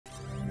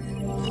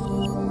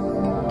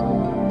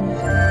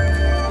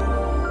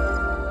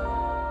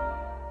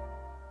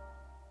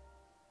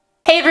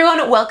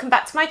everyone, welcome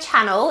back to my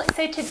channel.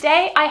 So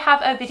today I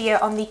have a video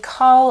on the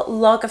KARL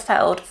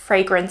Lagerfeld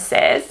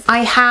fragrances. I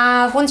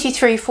have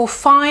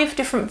 5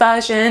 different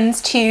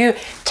versions to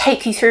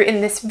take you through in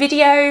this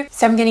video.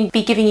 So I'm going to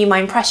be giving you my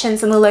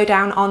impressions and the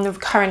lowdown on the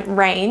current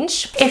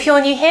range. If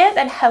you're new here,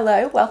 then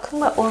hello,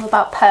 welcome. We're all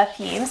about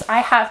perfumes. I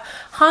have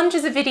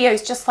hundreds of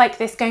videos just like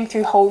this going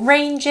through whole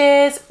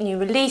ranges, new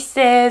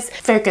releases,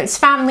 fragrance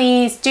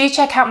families. Do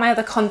check out my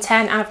other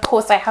content, and of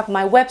course I have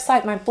my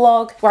website, my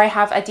blog, where I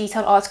have a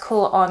detailed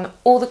article on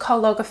all the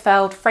KARL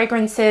Lagerfeld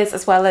fragrances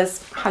as well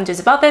as hundreds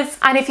of others.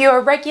 And if you're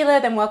a regular,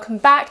 then welcome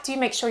back. Do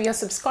make sure you're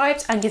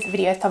subscribed and give the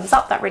video a thumbs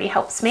up, that really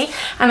helps me.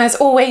 And as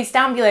always,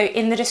 down below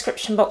in the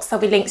description box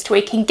there'll be links to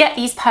where you can get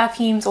these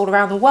perfumes all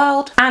around the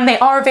world, and they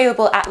are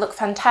available at Look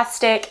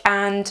Fantastic,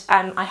 and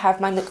I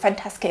have my Look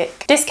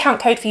Fantastic discount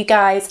code for you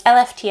guys,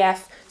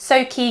 LFTF.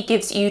 Soki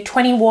gives you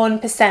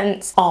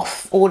 21%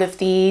 off all of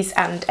these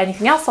and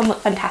anything else on Look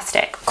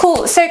Fantastic.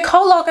 Cool, so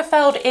KARL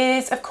Lagerfeld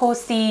is of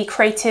course the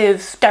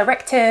creative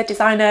director,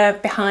 designer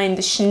behind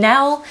the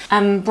Chanel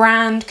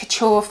brand,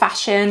 couture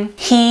fashion.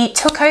 He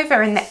took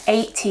over in the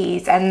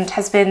 80s and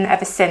has been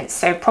ever since,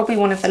 so probably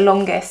one of the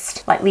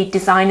longest lead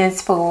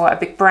designers for a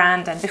big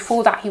brand. And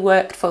before that he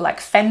worked for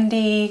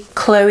Fendi,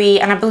 Chloe,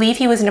 and I believe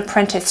he was an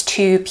apprentice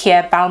to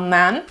Pierre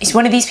Balmain. He's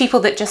one of these people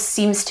that just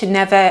seems to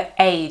never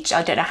age.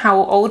 I don't know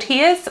how old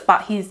he is,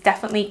 but he's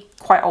definitely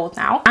quite old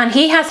now. And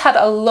he has had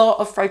a lot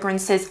of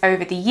fragrances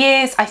over the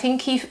years. I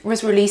think he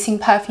was releasing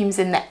perfumes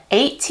in the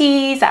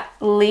 80s at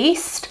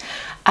least.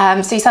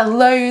 So he's had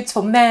loads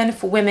for men,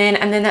 for women,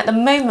 and then at the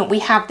moment we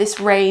have this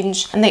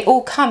range, and they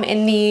all come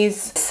in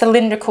these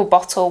cylindrical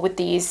bottle with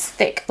these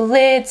thick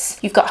lids.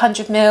 You've got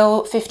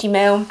 100ml,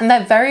 50ml, and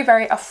they're very,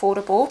 very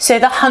affordable. So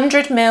the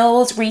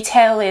 100mls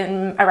retail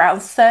in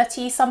around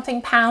 30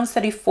 something pounds,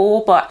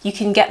 34, but you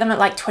can get them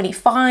at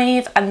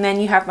 25, and then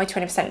you have my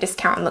 20%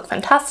 discount and Look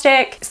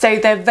Fantastic. So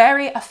they're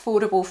very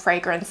affordable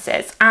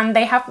fragrances, and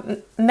they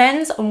have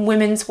men's and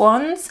women's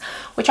ones,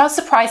 which I was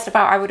surprised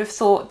about. I would have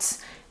thought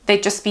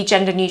they'd just be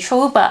gender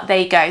neutral, but there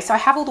you go. So I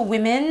have all the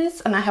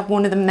women's and I have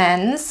one of the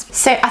men's.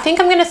 So I think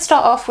I'm going to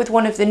start off with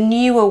one of the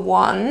newer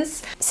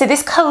ones. So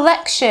this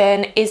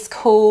collection is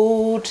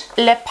called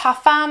Le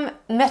Parfum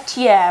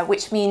Matières,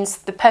 which means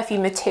the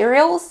perfume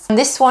materials. And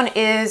this one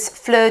is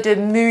Fleur de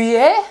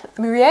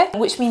Mûrier,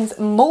 which means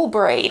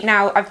mulberry.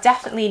 Now I've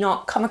definitely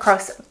not come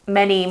across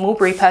many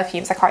mulberry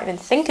perfumes. I can't even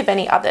think of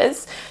any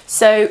others.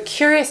 So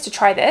curious to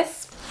try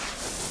this.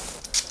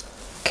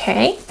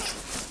 Okay.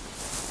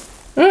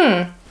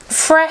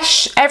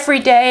 Fresh,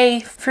 everyday,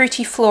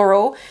 fruity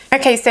floral.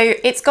 Okay, so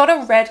it's got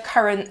a red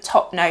currant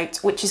top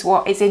note, which is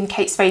what is in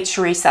Kate Spade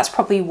Charisse, that's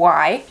probably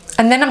why.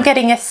 And then I'm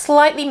getting a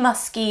slightly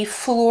musky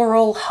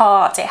floral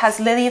heart. It has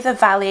lily of the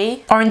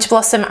valley, orange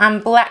blossom,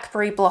 and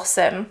blackberry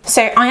blossom.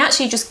 So I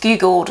actually just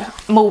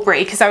Googled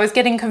mulberry because I was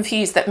getting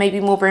confused that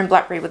maybe mulberry and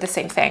blackberry were the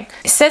same thing.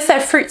 It says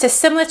that fruits are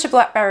similar to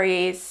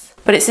blackberries,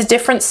 but it's a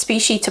different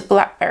species to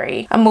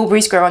blackberry, and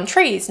mulberries grow on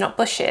trees, not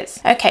bushes.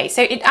 Okay,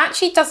 so it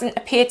actually doesn't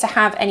appear to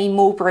have any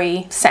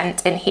mulberry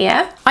scent in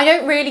here. I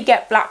don't really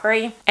get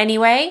blackberry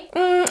anyway.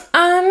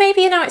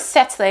 Maybe now it's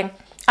settling.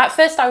 At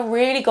first I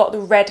really got the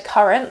red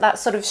currant, that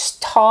sort of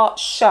tart,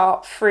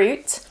 sharp fruit.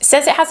 It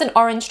says it has an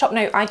orange top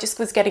note, I just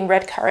was getting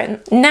red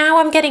currant. Now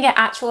I'm getting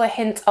a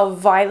hint of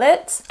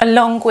violet,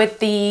 along with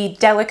the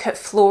delicate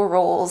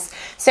florals.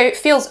 So it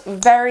feels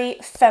very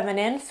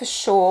feminine for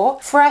sure.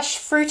 Fresh,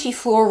 fruity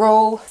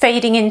floral,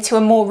 fading into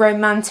a more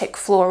romantic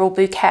floral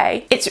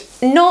bouquet.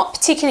 It's not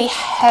particularly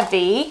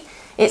heavy.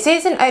 It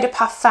is an eau de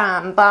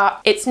parfum,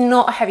 but it's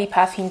not a heavy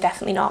perfume,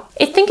 definitely not.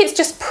 I think it's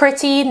just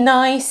pretty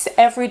nice,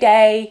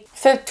 everyday.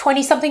 For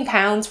 20 something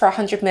pounds for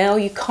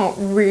 100ml, you can't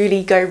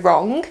really go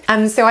wrong.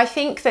 And so I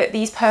think that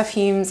these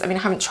perfumes, I mean, I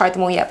haven't tried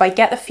them all yet, but I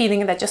get the feeling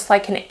that they're just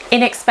like an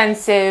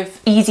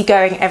inexpensive,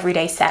 easygoing,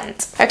 everyday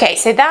scent. Okay,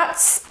 so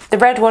that's the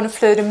red one,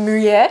 Fleur de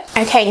Mûrier.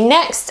 Okay,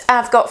 next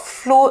I've got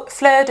Fleur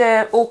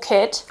de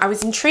Orchid. I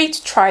was intrigued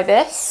to try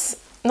this.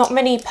 Not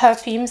many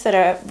perfumes that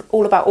are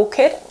all about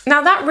orchid.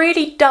 Now that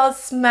really does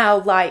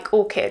smell like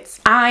orchids.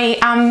 I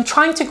am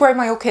trying to grow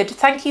my orchid.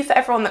 Thank you for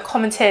everyone that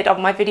commented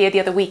on my video the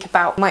other week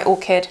about my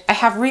orchid. I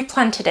have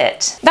replanted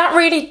it. That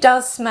really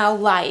does smell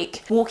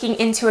like walking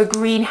into a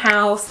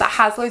greenhouse that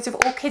has loads of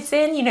orchids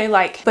in, you know,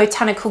 like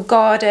botanical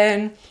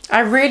garden. I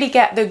really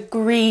get the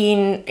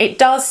green. It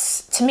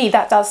does, to me,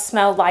 that does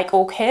smell like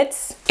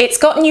orchids. It's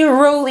got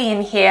neroli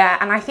in here,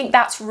 and I think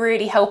that's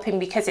really helping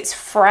because it's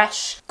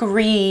fresh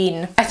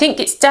green. I think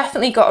it's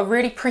definitely got a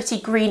really pretty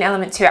green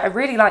element to it. I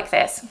really like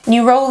this.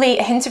 Neroli,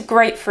 a hint of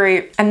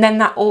grapefruit, and then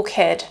that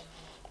orchid.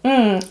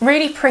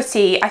 Really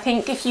pretty. I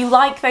think if you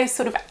like those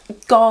sort of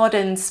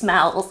garden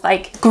smells,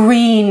 like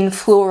green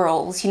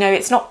florals, you know,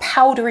 it's not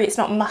powdery, it's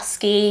not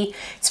musky,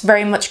 it's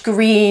very much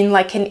green,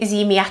 like an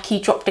Issey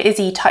Miyake Drop de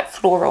Issey type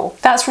floral.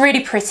 That's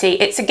really pretty.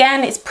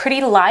 It's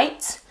pretty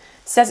light.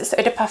 It says it's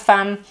eau de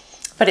parfum,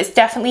 but it's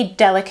definitely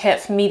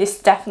delicate. For me, this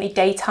is definitely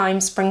daytime,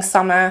 spring,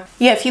 summer.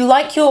 Yeah, if you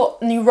like your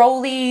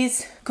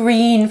nerolis,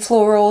 green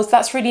florals.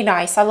 That's really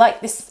nice. I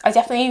like this. I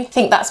definitely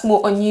think that's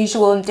more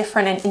unusual and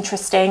different and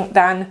interesting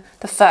than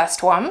the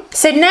first one.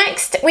 So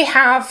next we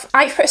have,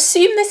 I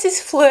assume this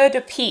is Fleur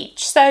de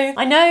Peach. So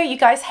I know you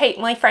guys hate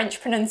my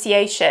French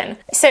pronunciation.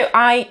 So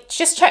I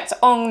just checked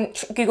on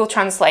Google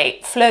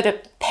Translate, Fleur de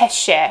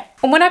Pêche.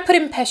 And when I put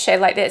in pêche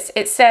like this,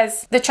 it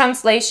says the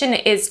translation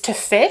is to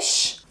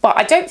fish, but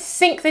I don't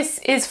think this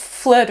is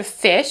fleur de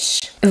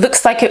fish. It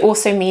looks like it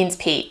also means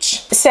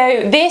peach.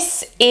 So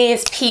this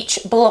is Peach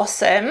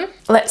Blossom.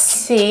 Let's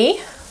see.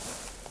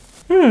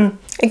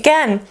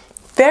 Again,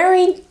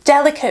 very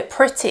delicate,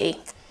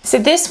 pretty. So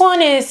this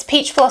one is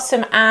Peach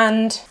Blossom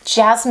and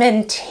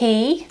Jasmine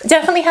Tea. It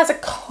definitely has a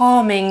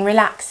calming,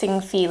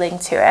 relaxing feeling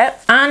to it.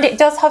 And it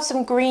does have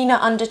some greener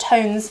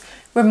undertones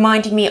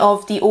reminding me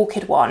of the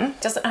orchid one.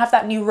 It doesn't have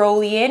that new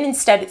rolly in,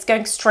 instead it's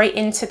going straight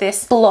into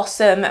this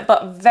blossom,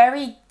 but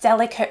very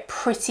delicate,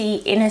 pretty,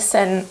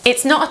 innocent.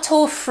 It's not at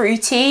all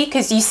fruity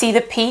because you see the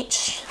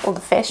peach or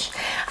the fish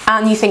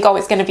and you think, oh,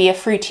 it's going to be a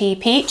fruity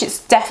peach.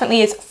 It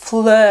definitely is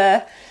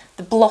fleur,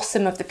 the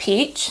blossom of the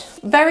peach.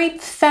 Very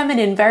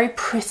feminine, very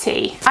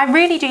pretty. I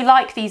really do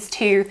like these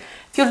two.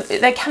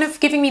 They're kind of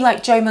giving me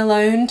like Jo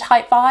Malone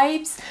type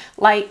vibes,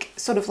 like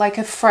sort of like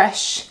a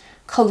fresh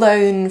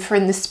cologne for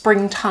in the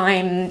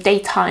springtime,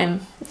 daytime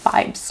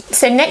vibes.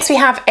 So next we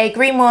have a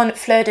green one,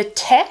 Fleur de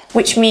Thé,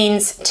 which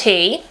means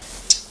tea.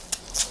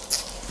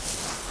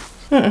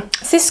 So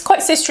this is quite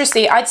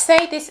citrusy. I'd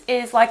say this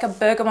is like a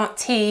bergamot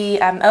tea,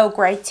 Earl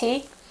Grey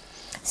tea.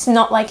 It's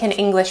not like an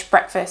English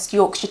breakfast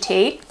Yorkshire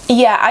tea.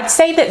 Yeah, I'd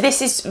say that this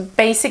is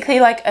basically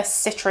like a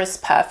citrus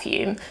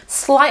perfume,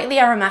 slightly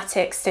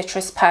aromatic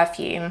citrus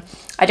perfume.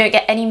 I don't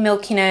get any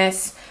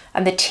milkiness,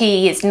 and the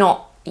tea is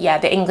not, yeah,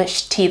 the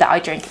English tea that I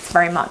drink. It's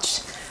very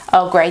much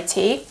Earl Grey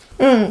tea.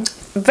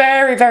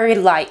 Very, very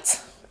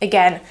light.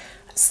 Again,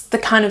 it's the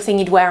kind of thing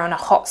you'd wear on a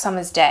hot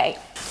summer's day.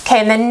 Okay,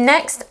 and then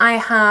next I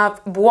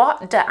have Bois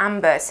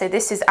d'Amber. So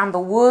this is amber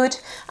wood,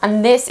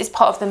 and this is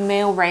part of the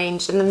male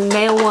range, and the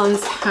male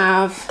ones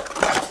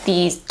have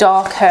these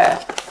darker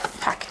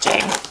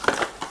packaging,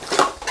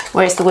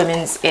 whereas the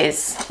women's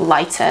is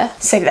lighter.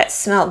 So let's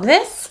smell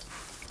this.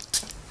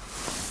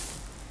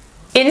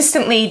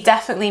 Instantly,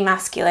 definitely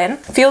masculine.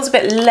 Feels a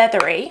bit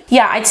leathery.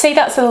 Yeah, I'd say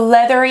that's a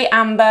leathery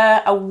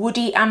amber, a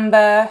woody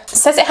amber. It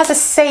says it has a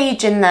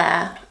sage in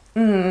there.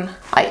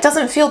 It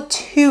doesn't feel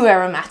too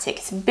aromatic.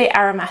 It's a bit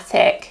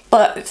aromatic,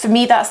 but for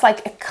me that's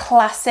like a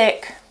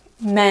classic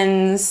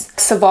men's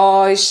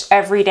Sauvage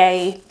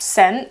everyday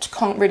scent.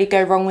 Can't really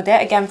go wrong with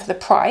it, again for the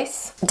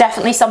price.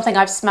 Definitely something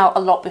I've smelled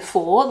a lot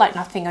before, like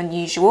nothing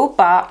unusual,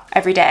 but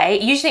every day.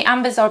 Usually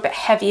ambers are a bit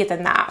heavier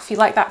than that. I feel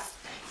like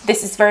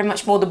this is very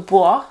much more the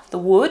bois, the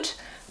wood,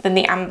 than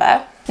the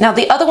amber. Now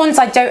the other ones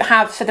I don't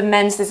have for the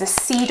men's, there's a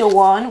cedar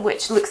one,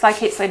 which looks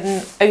like it's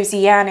an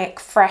oceanic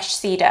fresh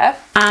cedar,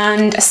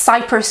 and a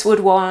cypress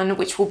wood one,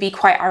 which will be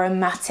quite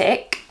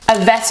aromatic, a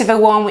vetiver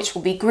one, which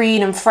will be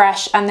green and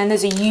fresh, and then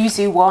there's a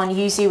yuzu one.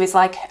 Yuzu is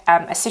like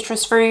a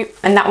citrus fruit,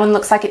 and that one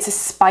looks like it's a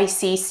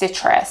spicy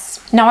citrus.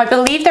 Now I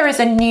believe there is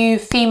a new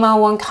female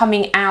one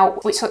coming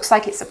out, which looks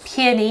like it's a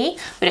peony,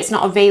 but it's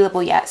not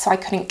available yet, so I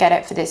couldn't get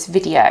it for this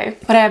video.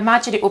 But I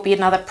imagine it will be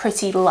another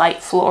pretty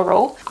light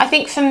floral. I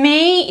think for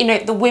me, you know,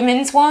 the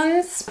women's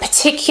ones,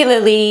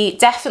 particularly,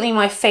 definitely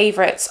my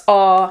favorites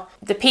are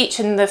the peach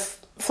and the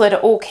Fleur de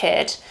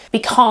Orchid,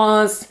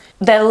 because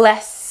they're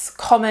less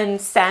common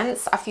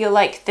scents. I feel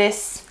like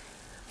this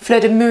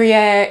Fleur de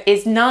Mûrier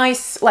is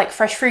nice, like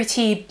fresh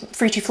fruity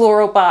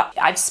floral, but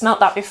I've smelt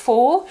that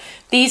before.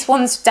 These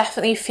ones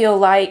definitely feel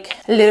like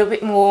a little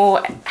bit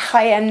more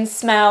high-end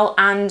smell,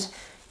 and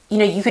you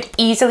know, you could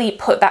easily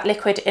put that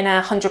liquid in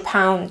a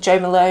 £100 Jo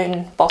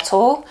Malone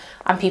bottle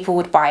and people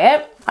would buy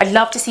it. I'd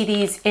love to see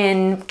these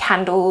in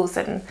candles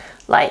and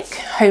like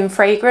home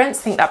fragrance.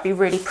 I think that'd be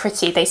really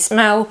pretty. They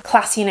smell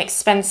classy and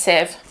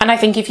expensive. And I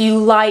think if you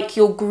like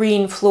your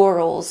green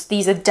florals,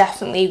 these are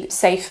definitely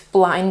safe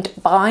blind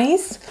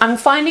buys. I'm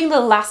finding the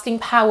lasting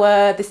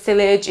power, the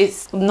sillage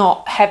is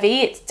not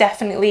heavy. It's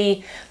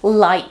definitely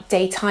light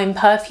daytime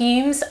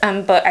perfumes,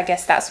 but I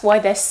guess that's why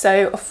they're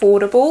so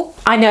affordable.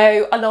 I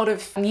know a lot of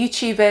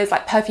YouTubers,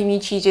 like perfume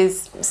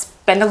YouTubers,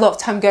 spend a lot of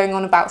time going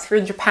on about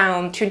 £300,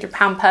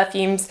 £200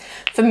 perfumes.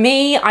 For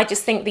me, I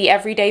just think the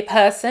everyday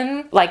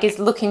person like is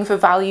looking for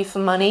value for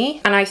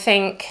money, and I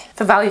think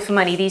for value for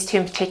money, these two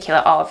in particular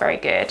are very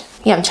good.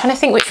 Yeah, I'm trying to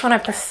think which one I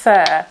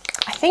prefer.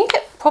 I think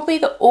probably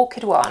the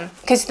orchid one,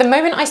 because the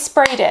moment I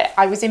sprayed it,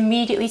 I was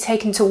immediately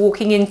taken to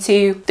walking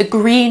into the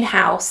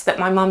greenhouse that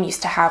my mum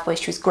used to have where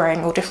she was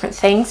growing all different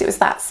things. It was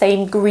that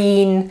same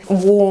green,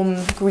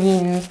 warm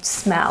green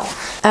smell.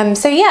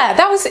 So yeah,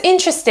 that was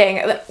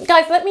interesting.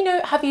 Guys, let me know,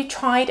 have you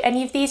tried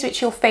any of these?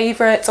 Which are your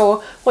favorites,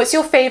 or what's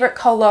your favorite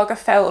KARL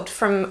Lagerfeld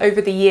from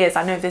over the years?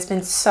 I know there's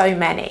been so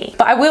many,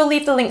 but I will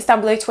leave the links down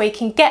below to where you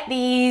can get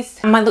these,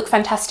 and my Look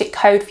Fantastic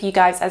code for you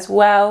guys as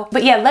well.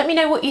 But yeah, let me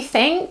know what you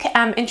think.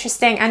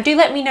 Interesting, and do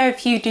let let me know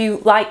if you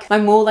do like my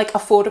more like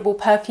affordable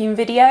perfume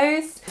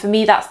videos. For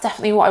me, that's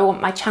definitely what I want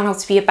my channel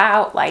to be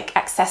about, like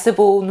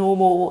accessible,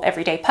 normal,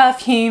 everyday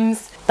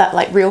perfumes that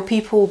like real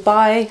people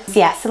buy.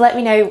 Yeah, so let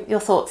me know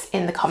your thoughts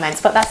in the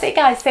comments. But that's it,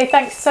 guys. So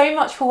thanks so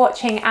much for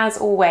watching as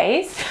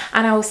always,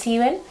 and I will see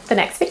you in the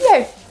next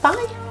video.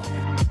 Bye.